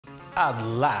At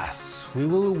last, we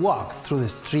will walk through the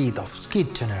street of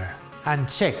Kitchener and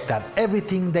check that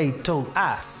everything they told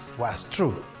us was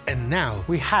true. And now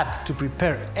we had to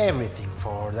prepare everything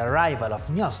for the arrival of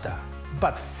Ñosta.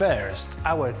 But first,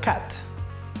 our cat,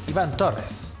 Ivan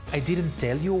Torres. I didn't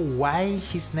tell you why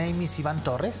his name is Ivan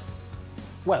Torres?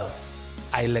 Well,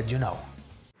 I'll let you know.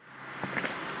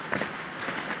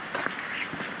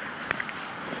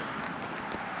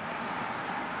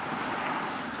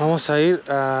 Vamos a ir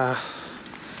a...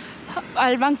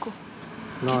 al banco.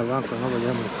 No, al banco, no, porque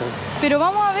ya me buscar. Pero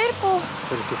vamos a ver, po.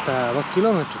 Pero que está a 2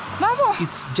 kilómetros. Vamos.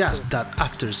 It's just that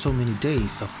after so many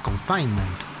days of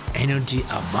confinement, energy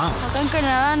abounds. Acá en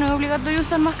Canadá no es obligatorio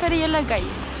usar mascarilla en la calle,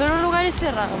 solo en lugares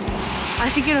cerrados.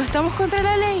 Así que no estamos contra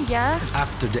la ley, ya.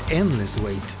 After the endless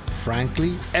wait,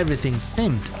 frankly, everything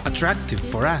seemed attractive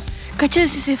for us. ¿Cachai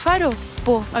ese faro?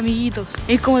 Po, amiguitos,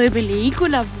 es como de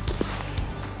película, po.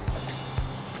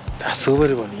 Está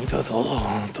súper bonito todo,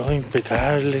 todo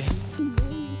impecable.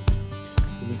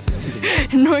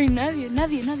 No hay nadie.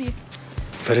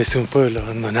 Parece un pueblo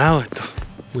abandonado esto.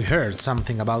 We heard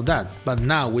something about that, but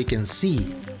now we can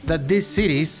see that this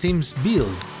city seems built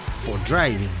for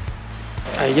driving.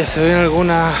 Ahí ya se ven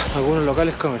algunos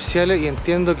locales comerciales y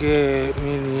entiendo que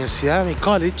mi universidad, mi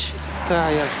college, está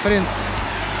ahí al frente.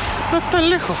 No es tan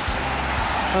lejos,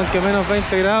 aunque a menos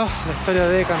 20 grados la historia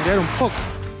debe cambiar un poco.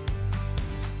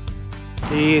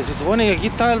 Y se supone que aquí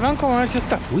estaba el banco, vamos a ver si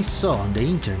está. We saw on the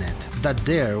internet that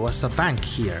there was a bank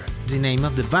here. The name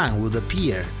of the bank would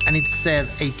appear, and it said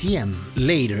ATM.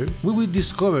 Later, we will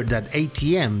discover that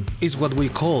ATM is what we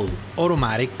call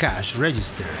automatic cash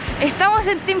register. Estamos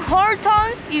en Tim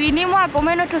Hortons y vinimos a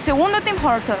comer nuestro segundo Tim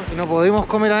Hortons. No pudimos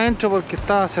comer adentro porque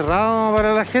estaba cerrado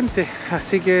para la gente,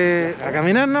 así que a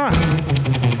caminar nomás.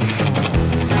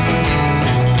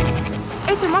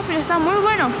 Este muffin está muy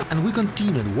bueno. And we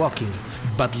continued walking,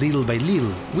 but little by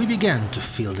little, we began to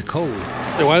feel the cold.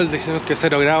 Igual decimos que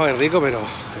 0 grados es rico, pero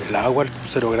el agua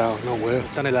 0 grados, no huevo.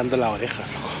 Están helando las orejas,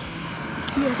 loco.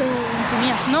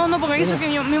 No pongan eso que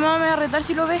mi mamá me va a retar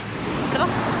si lo ve, ¿verdad?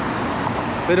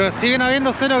 Pero siguen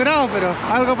habiendo 0 grados, pero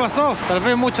algo pasó. Tal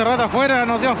vez mucha rata afuera,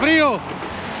 nos dio frío.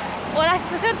 O la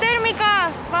sensación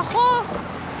térmica bajó.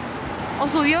 ¿O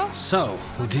subió? So,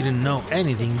 we didn't know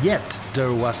anything yet.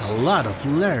 There was a lot of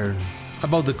learn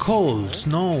about the cold,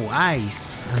 snow,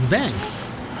 ice and banks.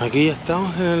 Aquí ya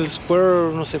estamos en el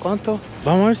square no sé cuánto.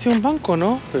 Vamos a ver si es un banco,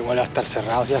 ¿no? Pero igual va a estar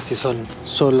cerrado ya si son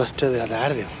las 3 de la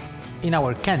tarde. In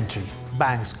our country,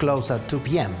 banks close at 2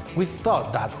 p.m. We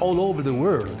thought that all over the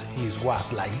world it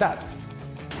was like that.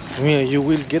 Mira, you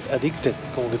will get addicted,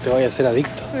 como que te vaya a ser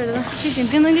adicto. ¿Verdad? Sí,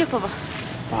 entiendo inglés, papá.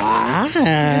 Ah,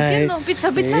 entiendo, pizza,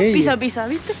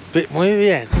 ¿viste? Muy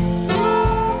bien.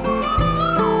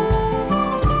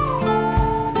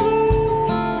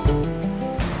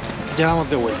 Ya vamos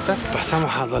de vuelta, pasamos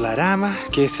a Dollarama,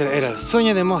 que ese era el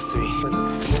sueño de Mosby.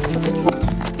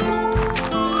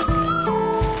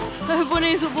 No me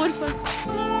pone eso, porfa.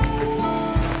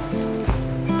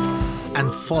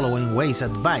 And following Wade's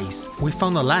advice, we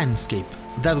found a landscape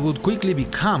that would quickly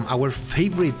become our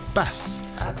favorite path.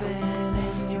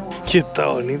 Que está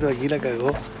bonito, aquí la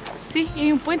cagó. Sí, y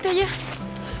hay un puente allá.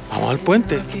 Vamos al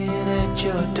puente.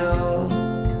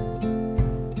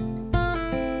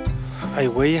 Hay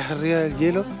huellas arriba del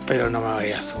hielo, pero no me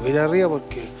voy a subir arriba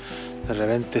porque de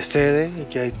repente cede y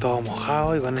que hay todo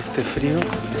mojado y con este frío.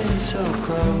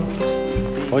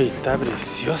 Oye, está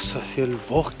precioso así el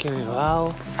bosque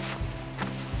nevado.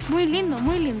 Muy lindo,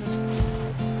 muy lindo.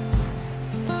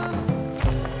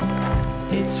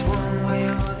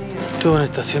 Esto es una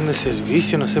estación de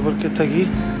servicio, no sé por qué está aquí.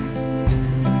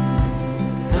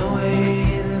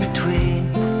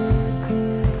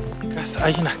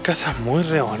 Hay unas casas muy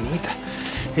re bonitas.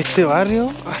 Este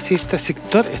barrio, así este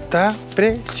sector, está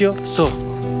precioso.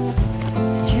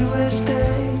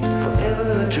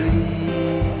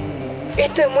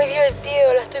 Esto es muy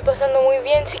divertido, la estoy pasando muy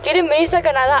bien. Si quieren venirse a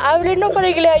Canadá, háblenos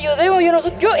para que les ayudemos.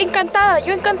 Yo encantada,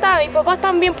 mis papás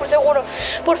también, por seguro.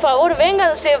 Por favor,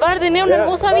 vénganse, van a tener una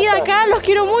hermosa vida acá, los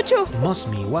quiero mucho.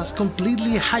 Mosby was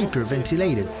completely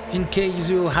hyperventilated, in case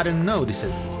you hadn't noticed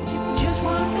it.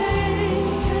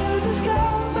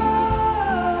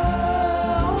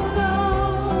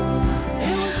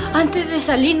 Antes de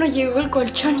salir nos llegó el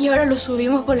colchón y ahora lo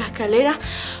subimos por la escalera.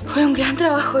 Fue un gran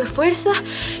trabajo de fuerza.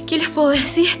 ¿Qué les puedo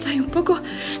decir?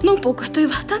 Estoy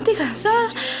bastante cansada,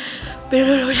 pero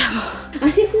lo logramos.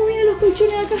 Así es como vienen los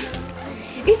colchones acá.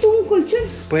 Esto es un colchón.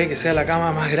 Puede que sea la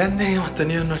cama más grande que hemos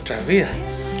tenido en nuestras vidas.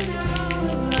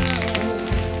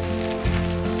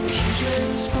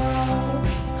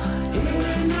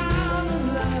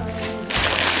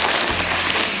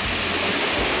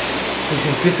 se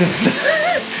empieza a inflar.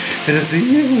 Pero sí,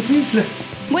 mismo se infla.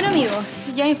 Bueno amigos,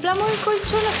 ya inflamos el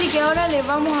colchón, así que ahora les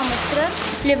vamos a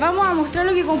mostrar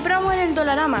lo que compramos en el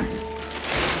Dollarama.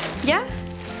 ¿Ya?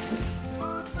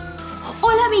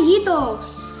 ¡Hola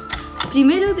amiguitos!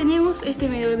 Primero tenemos este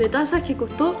medidor de tazas que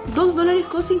costó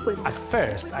 $2.50. At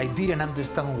first, I didn't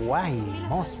understand why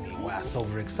Mosmi was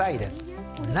overexcited.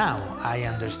 Now I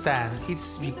understand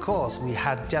it's because we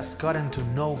had just gotten to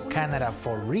know Canada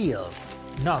for real,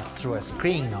 not through a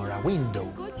screen or a window.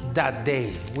 That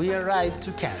day, we arrived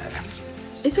to Canada.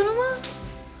 ¿Eso nomás?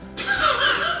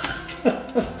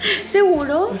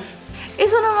 ¿Seguro?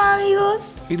 ¿Eso nomás, amigos?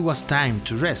 It was time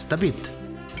to rest a bit,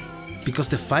 because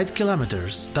the 5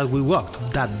 kilometers that we walked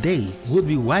that day would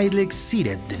be widely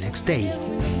exceeded the next day.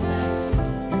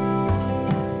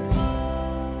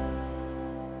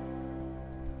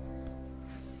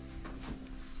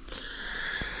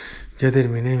 Ya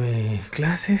terminé mis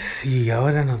clases y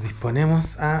ahora nos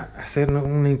disponemos a hacer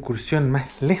una incursión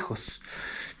más lejos,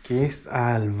 que es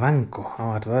al banco.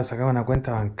 Vamos a tratar de sacar una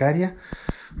cuenta bancaria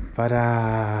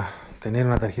para tener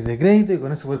una tarjeta de crédito y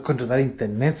con eso poder contratar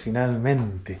internet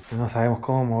finalmente. No sabemos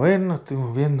cómo movernos,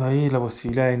 estuvimos viendo ahí la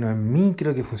posibilidad de irnos en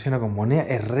micro que funciona con moneda.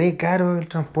 Es re caro el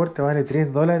transporte, vale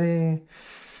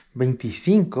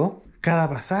 $3.25 cada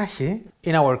pasaje.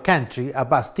 In our country, a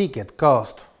bus ticket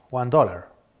cost $1.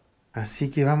 Así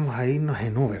que vamos a irnos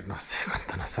en Uber. No sé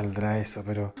cuánto nos saldrá eso,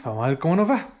 pero vamos a ver cómo nos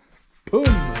va. ¡Pum!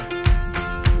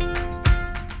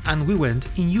 And we went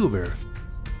in Uber.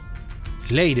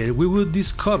 Later, we would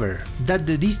discover that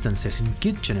the distances in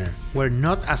Kitchener were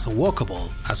not as walkable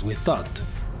as we thought.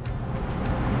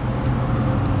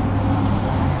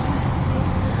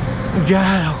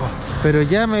 Ya, loco. Pero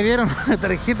ya me dieron una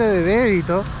tarjeta de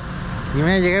débito y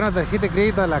me va a llegar una tarjeta de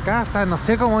crédito a la casa. No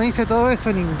sé cómo dice todo eso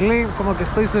en inglés, como que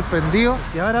estoy sorprendido.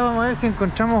 Y ahora vamos a ver si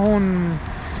encontramos un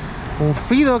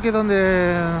Fido, que es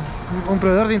donde un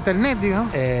proveedor de internet,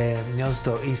 digamos.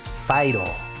 Nuestro is Fido,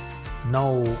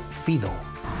 no Fido.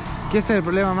 Que ese es el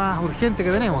problema más urgente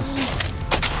que tenemos.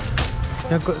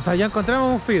 Ya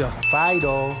encontramos un Fido.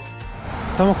 Fido.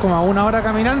 Estamos como a 1 hora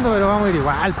caminando, pero vamos a ir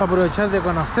igual para aprovechar de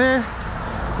conocer.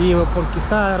 Y porque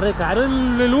está re caro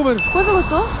el Uber. ¿Cuánto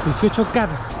costó? 18K.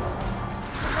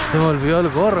 Se me olvidó el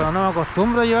gorro, no me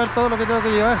acostumbro a llevar todo lo que tengo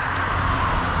que llevar.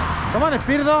 Come on,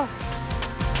 Espirdo.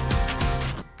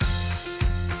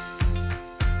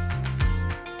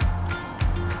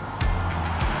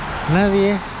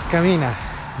 Nadie camina,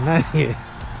 nadie.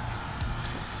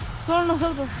 Solo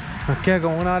nosotros. Nos queda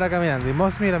como 1 hora caminando y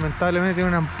Mosmi lamentablemente tiene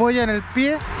una ampolla en el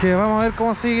pie que vamos a ver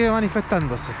cómo sigue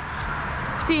manifestándose.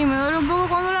 Sí, me duele un poco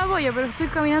cuando la apoyo, pero estoy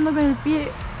caminando con el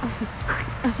pie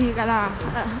así,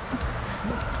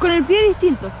 con el pie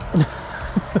distinto.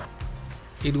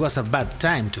 It was a bad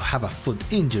time to have a foot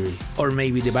injury, or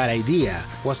maybe the bad idea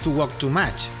was to walk too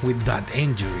much with that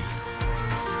injury.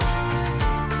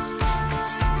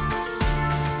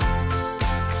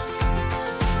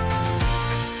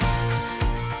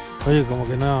 Oye, como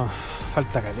que no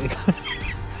falta caleta.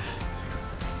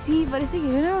 Sí, parece que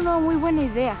no era una muy buena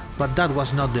idea. But that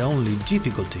was not the only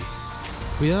difficulty.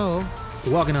 Cuidado.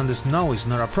 Walking on the snow is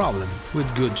not a problem with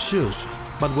good shoes,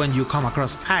 but when you come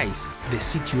across ice, the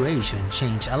situation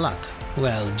changes a lot.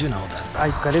 Well, you know that.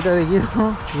 Hay caleta de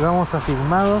hielo y vamos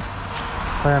afirmados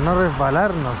para no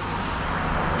resbalarnos.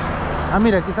 Ah,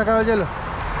 mira, aquí se acaba el hielo.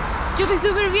 Yo estoy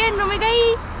súper bien, no me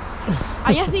caí.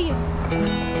 Allá sigue.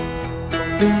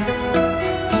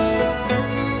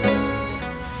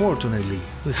 Fortunately,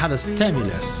 we had a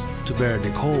stimulus to bear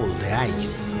the cold, the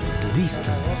ice, the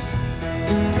distance.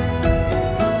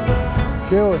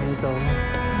 Qué bonito.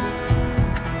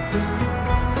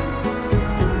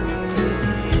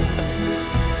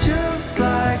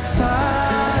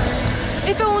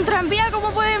 Esto es un tranvía, como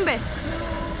pueden ver.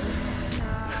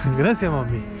 Gracias,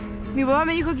 mami. Mi papá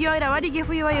me dijo que iba a grabar y que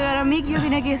después iba a llegar a mí, que yo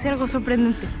tenía que decir algo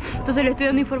sorprendente. Entonces le estoy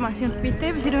dando información,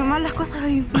 ¿viste? Me sirven más las cosas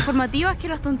informativas que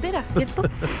las tonteras, ¿cierto?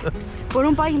 Por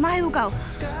un país más educado.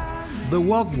 The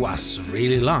walk was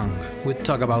really long. We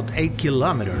talked about 8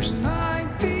 kilometers.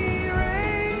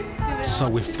 So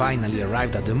we finally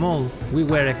arrived at the mall. We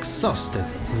were exhausted.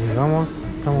 Llegamos,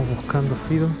 estamos buscando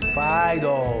Fido.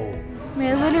 Fido!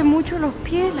 Me duelen mucho los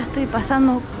pies, la estoy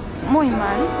pasando muy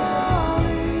mal.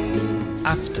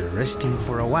 After resting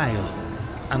for a while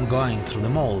and going through the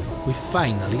mall, we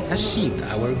finally achieved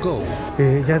our goal.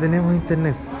 Ya tenemos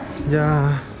internet.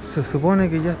 Ya se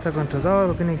supone que ya está contratado,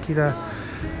 lo tienen que ir a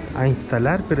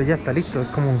instalar, pero ya está listo. Es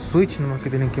como un switch nomás que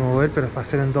tienen que mover, pero va a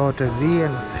ser en 2 o 3 días,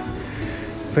 no sé.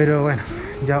 Pero bueno,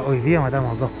 ya hoy día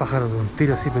matamos 2 pájaros de un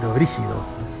tiro así, pero brígido.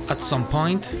 At some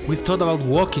point, we thought about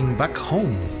walking back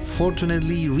home.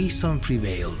 Fortunately, reason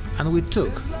prevailed, and we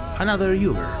took another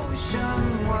Uber.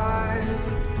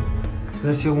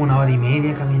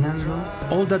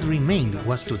 All that remained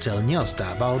was to tell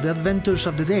Njosta about the adventures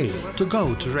of the day, to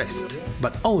go to rest,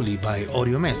 but only by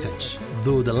audio message,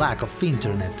 due to the lack of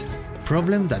internet.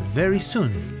 Problem that very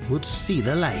soon would see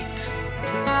the light.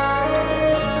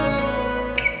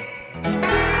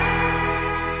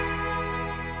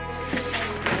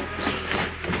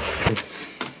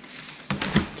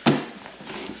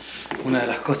 Una de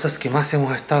las cosas que más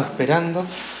hemos estado esperando,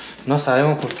 no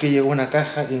sabemos por qué llegó una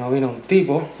caja y no vino un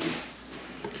tipo.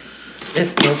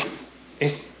 Esto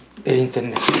es el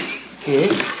internet. ¿Qué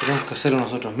es? ¿Tenemos que hacerlo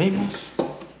nosotros mismos?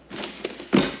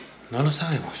 No lo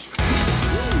sabemos.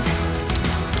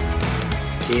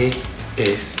 ¿Qué es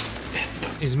esto?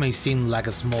 It may seem like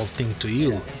a small thing to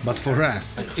you, but for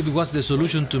us, it was the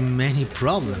solution to many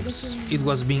problems. It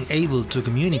was being able to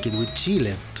communicate with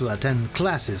Chile, to attend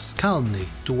classes calmly,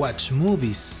 to watch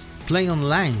movies, play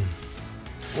online.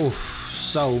 Oof,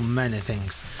 so many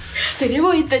things.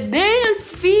 Tenemos internet,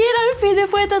 al fin,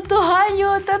 después de tantos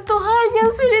años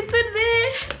sin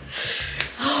internet.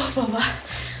 Oh, papá,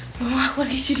 vamos a jugar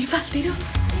Genshin al tiro.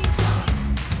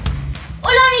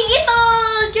 ¡Hola,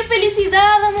 amiguitos! ¡Qué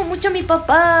felicidad! Amo mucho a mi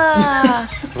papá.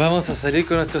 Vamos a salir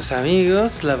con nuestros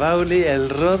amigos, la Pauli, el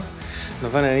Rod.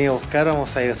 Nos van a venir a buscar,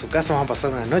 vamos a ir a su casa, vamos a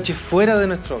pasar una noche fuera de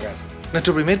nuestro hogar.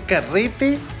 Nuestro primer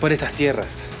carrete por estas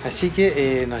tierras. Así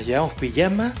que nos llevamos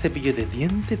pijama, cepillo de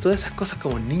dientes, todas esas cosas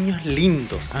como niños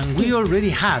lindos. And we already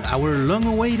had our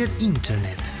long-awaited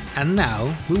internet. And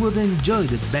now we would enjoy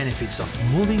the benefits of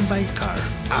moving by car.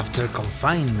 After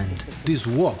confinement, this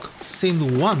walk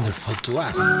seemed wonderful to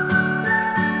us.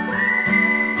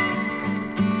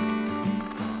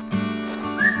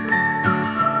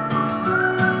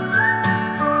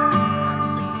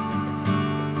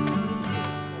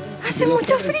 Hace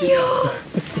mucho frío.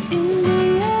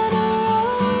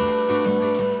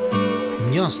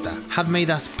 Njosta had made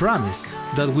us promise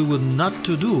that we would not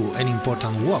to do an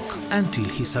important walk until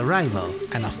his arrival,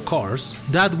 and of course,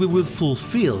 that we would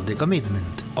fulfill the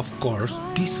commitment. Of course,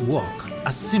 this walk,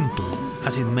 as simple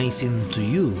as it may seem to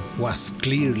you, was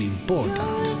clearly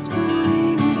important.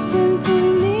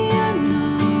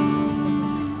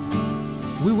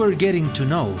 We were getting to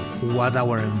know what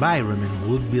our environment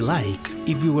would be like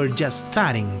if we were just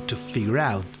starting to figure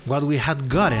out what we had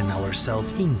gotten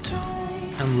ourselves into.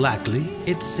 And luckily,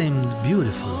 it seemed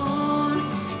beautiful.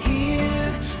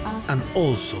 And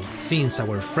also, since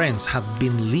our friends had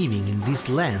been living in these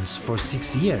lands for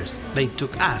 6 years, they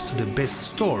took us to the best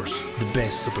stores, the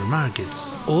best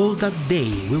supermarkets. All that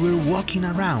day we were walking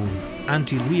around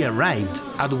until we arrived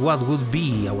at what would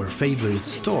be our favorite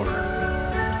store.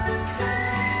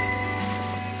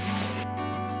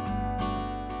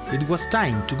 It was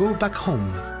time to go back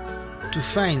home to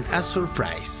find a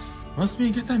surprise.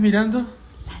 Osmi, ¿qué estás mirando?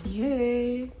 La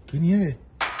nieve. ¿Qué nieve?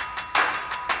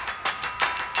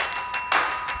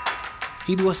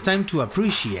 It was time to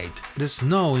appreciate the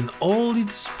snow in all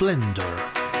its splendor.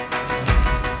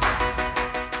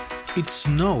 It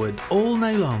snowed all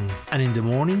night long, and in the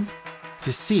morning,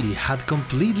 the city had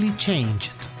completely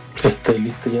changed. Estoy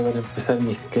listo ya para empezar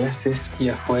mis clases y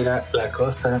afuera la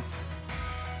cosa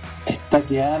está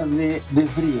que arde de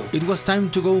frío. It was time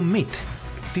to go meet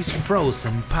this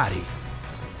frozen party.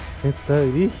 Está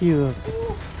rígido.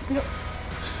 Pero,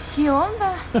 ¿qué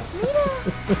onda? Mira.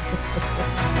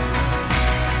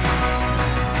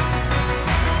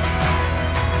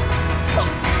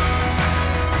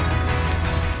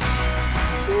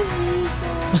 Qué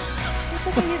rico. Me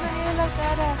está cayendo nieve en la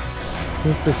cara.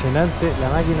 Impresionante, la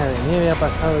máquina de nieve ha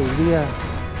pasado el día,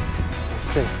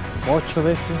 no sé, 8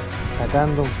 veces,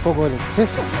 sacando un poco del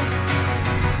exceso.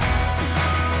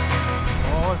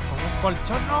 ¡Oh, como un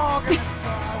colchón! ¡No! ¡Que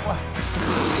agua!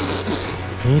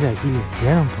 Mira, aquí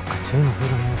limpiaron, pues, ¿cachai?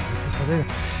 Nosotros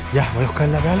ya, voy a buscar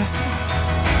la pala.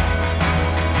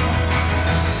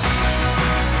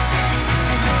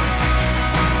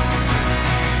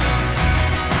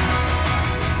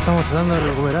 Estamos tratando de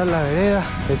recuperar la vereda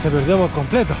que se perdió por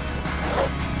completo.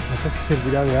 No sé si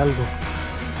servirá de algo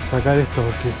sacar esto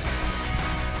porque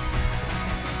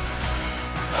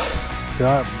se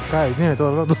va a caer, tiene todo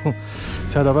el rato,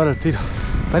 se va a tapar el tiro.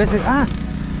 Parece, ¡ah!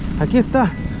 Aquí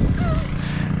está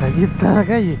la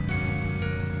calle.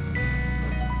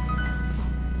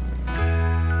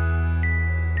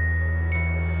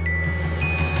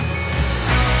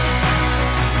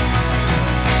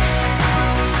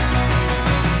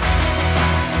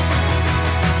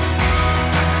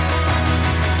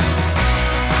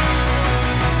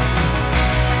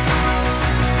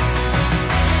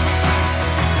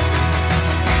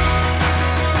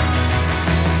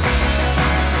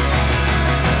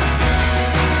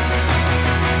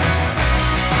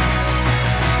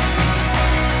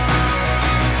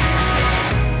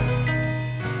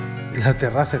 la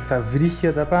terraza está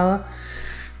brígida, tapada,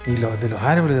 y de los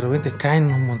árboles de repente caen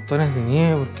unos montones de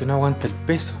nieve porque no aguanta el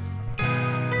peso.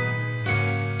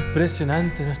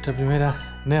 Impresionante nuestra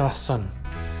primera nevazón.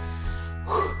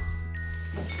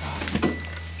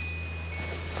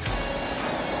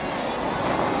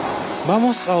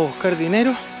 Vamos a buscar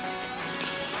dinero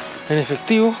en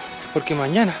efectivo porque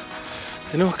mañana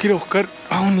tenemos que ir a buscar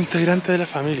a un integrante de la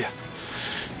familia,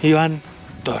 Iván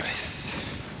Torres.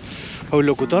 A un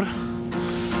locutor,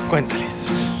 cuéntales.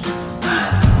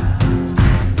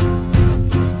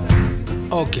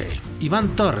 Okay,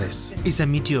 Ivan Torres is a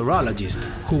meteorologist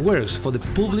who works for the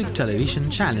public television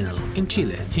channel in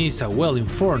Chile. He is a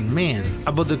well-informed man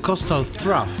about the coastal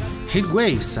trough, heat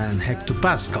waves and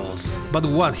hectopascals. But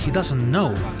what he doesn't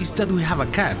know is that we have a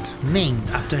cat named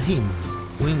after him.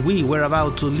 When we were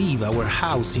about to leave our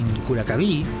house in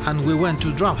Curacaví and we went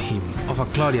to drop him off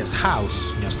at Gloria's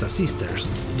house, Nuestras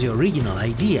sisters, the original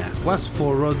idea was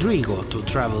for Rodrigo to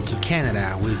travel to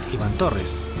Canada with Ivan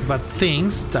Torres. But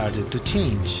things started to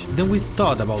change. Then we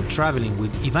thought about traveling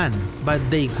with Ivan, but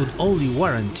they could only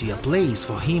warranty a place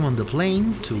for him on the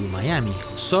plane to Miami.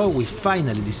 So we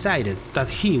finally decided that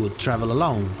he would travel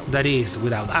alone, that is,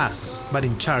 without us, but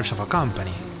in charge of a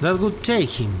company that would take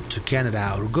him to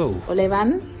Canada or go. Hola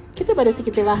Iván, ¿qué te parece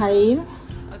que te vas a ir?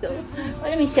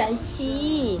 Hola mi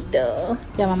chancito.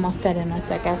 Ya vamos a estar en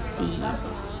nuestra casita,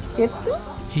 ¿cierto?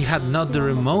 He had not the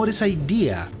remotest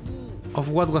idea of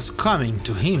what was coming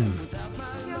to him.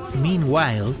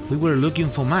 Meanwhile, we were looking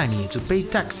for money to pay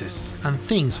taxes and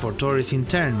things for tourist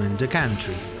internment the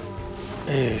country.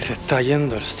 Se está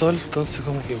yendo el sol, entonces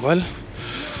como que igual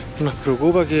nos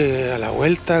preocupa que a la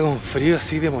vuelta con frío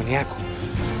así demoníaco.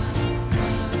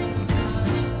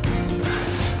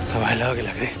 Está más helado que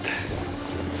la cresta.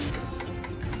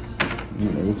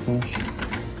 No me gusta mucho.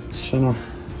 Yo no.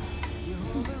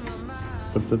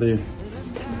 Pórtate bien.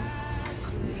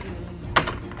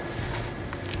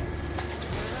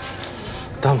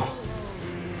 Estamos.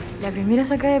 La primera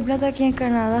sacada de plata aquí en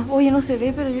Canadá. Oye, no se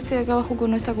ve, pero yo estoy acá abajo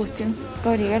con esta cuestión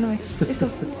para abrigarme. Eso.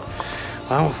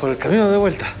 Vamos por el camino de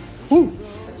vuelta. Hola.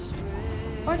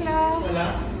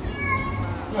 Hola.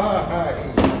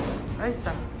 Ahí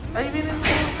está. Ahí vienen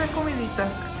nuestras comiditas.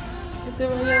 Que te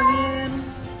vaya bien.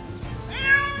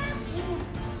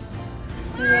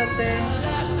 Cuídate.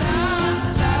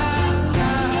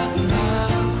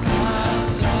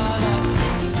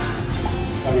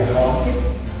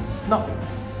 No.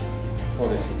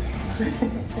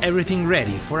 Everything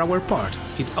ready for our part,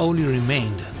 it only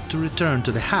remained to return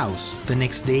to the house. The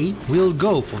next day, we'll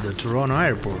go for the Toronto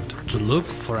airport to look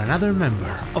for another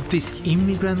member of this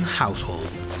immigrant household.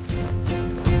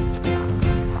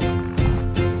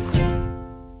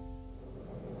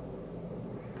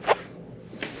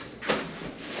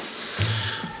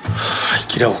 Hay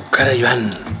que ir a buscar a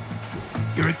Iván.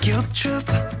 You're a guilt trip,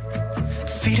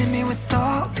 feeding me with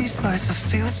all these lies. I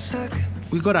feel sick.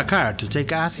 We got a car to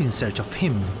take us in search of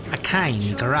him, a kind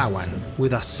Nicaraguan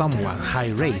with a somewhat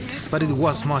high rate, but it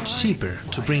was much cheaper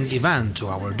to bring Ivan to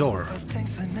our door.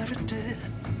 Things I never did.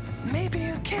 Maybe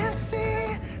you can't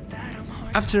see that I'm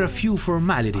hard, After a few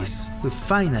formalities, we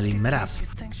finally met up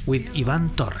with Ivan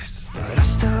Torres. but I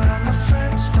still have my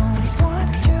friends. Don't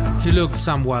want you. He looked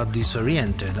somewhat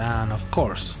disoriented and, of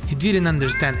course, he didn't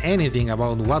understand anything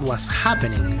about what was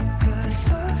happening. 'Cause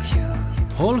of you.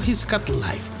 All his cat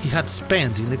life he had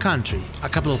spent in the country. A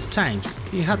couple of times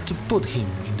he had to put him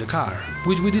in the car,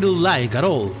 which we didn't like at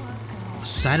all.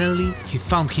 Suddenly he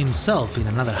found himself in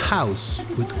another house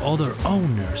with other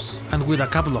owners and with a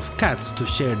couple of cats to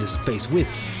share the space with.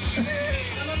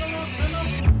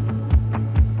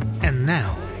 And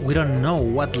now we don't know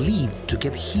what led to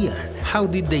get here. How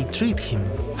did they treat him?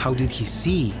 How did he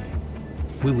see?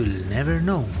 We will never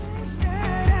know.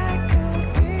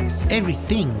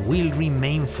 Everything will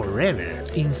remain forever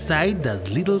inside that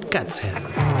little cat's head.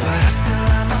 But I still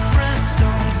have my friends.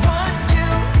 Don't want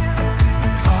you.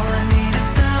 All I need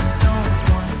is them. Don't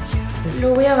want you.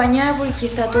 Lo voy a bañar porque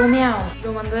está todo meado.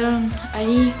 Lo mandaron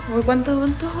ahí, ¿cuántas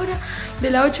horas? De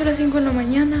las 8 a las 5 de la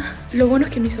mañana. Lo bueno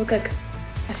es que no hizo caca.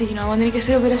 Así que no vamos a tener que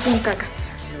hacer operación caca.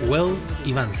 Well,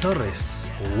 Ivan Torres,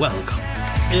 welcome.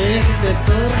 Este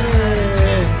Torres.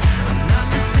 I'm not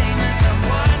the same as I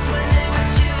was when it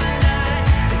was you and I.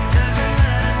 It doesn't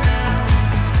matter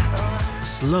now.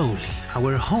 Slowly,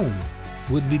 our home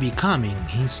would be becoming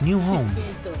his new home.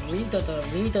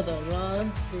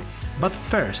 But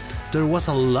first, there was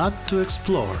a lot to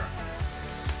explore.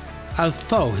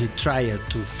 Although he tried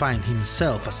to find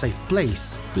himself a safe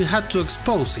place, we had to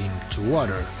expose him to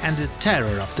water and the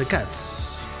terror of the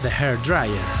cats, the hair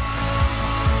dryer.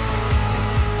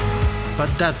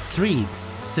 But that threat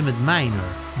seemed minor,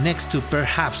 next to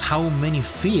perhaps how many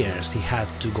fears he had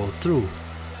to go through.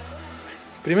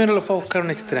 Primero lo fue a buscar un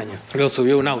extraño, lo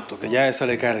subió a un auto, que ya eso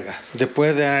le carga.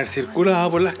 Después de haber circulado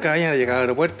por las calles, ha llegado al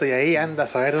aeropuerto y ahí anda a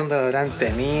saber dónde lo habrán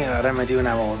tenido, habrán metido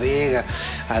una bodega,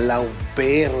 al lado un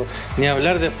perro. Ni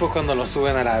hablar después cuando lo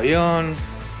suben al avión.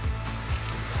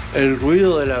 El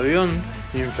ruido del avión,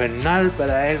 infernal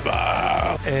para él.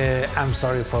 I'm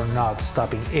sorry for not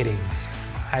stopping eating.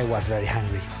 I was very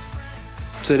hungry.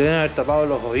 Se le deben haber tapado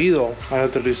los oídos al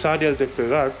aterrizar y al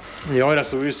despegar. Y ahora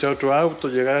subirse a otro auto,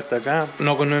 llegar hasta acá,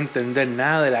 no entender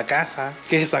nada de la casa,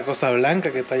 qué es esa cosa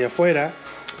blanca que está allá afuera.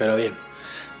 Pero bien,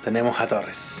 tenemos a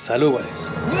Torres. Salud por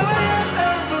eso.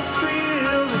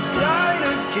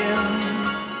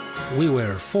 We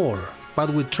were 4,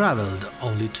 but we traveled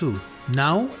only 2.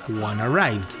 Now, 1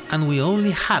 arrived, and we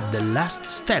only had the last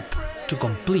step to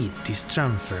complete this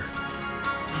transfer.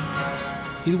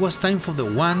 It was time for the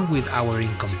one with our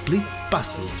incomplete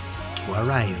puzzle to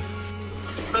arrive.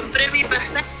 Compré mi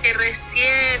pasaje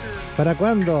recién. ¿Para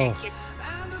cuándo?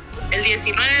 El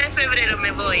 19 de febrero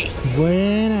me voy.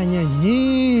 Buena,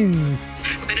 ñañín.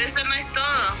 Pero eso no es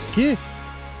todo. ¿Qué?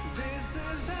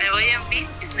 Me voy en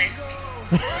business.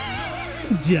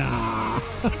 Ya.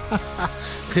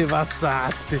 Te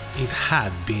pasaste. It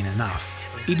had been enough.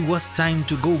 It was time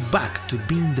to go back to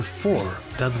being the 4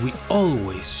 that we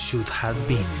always should have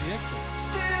been.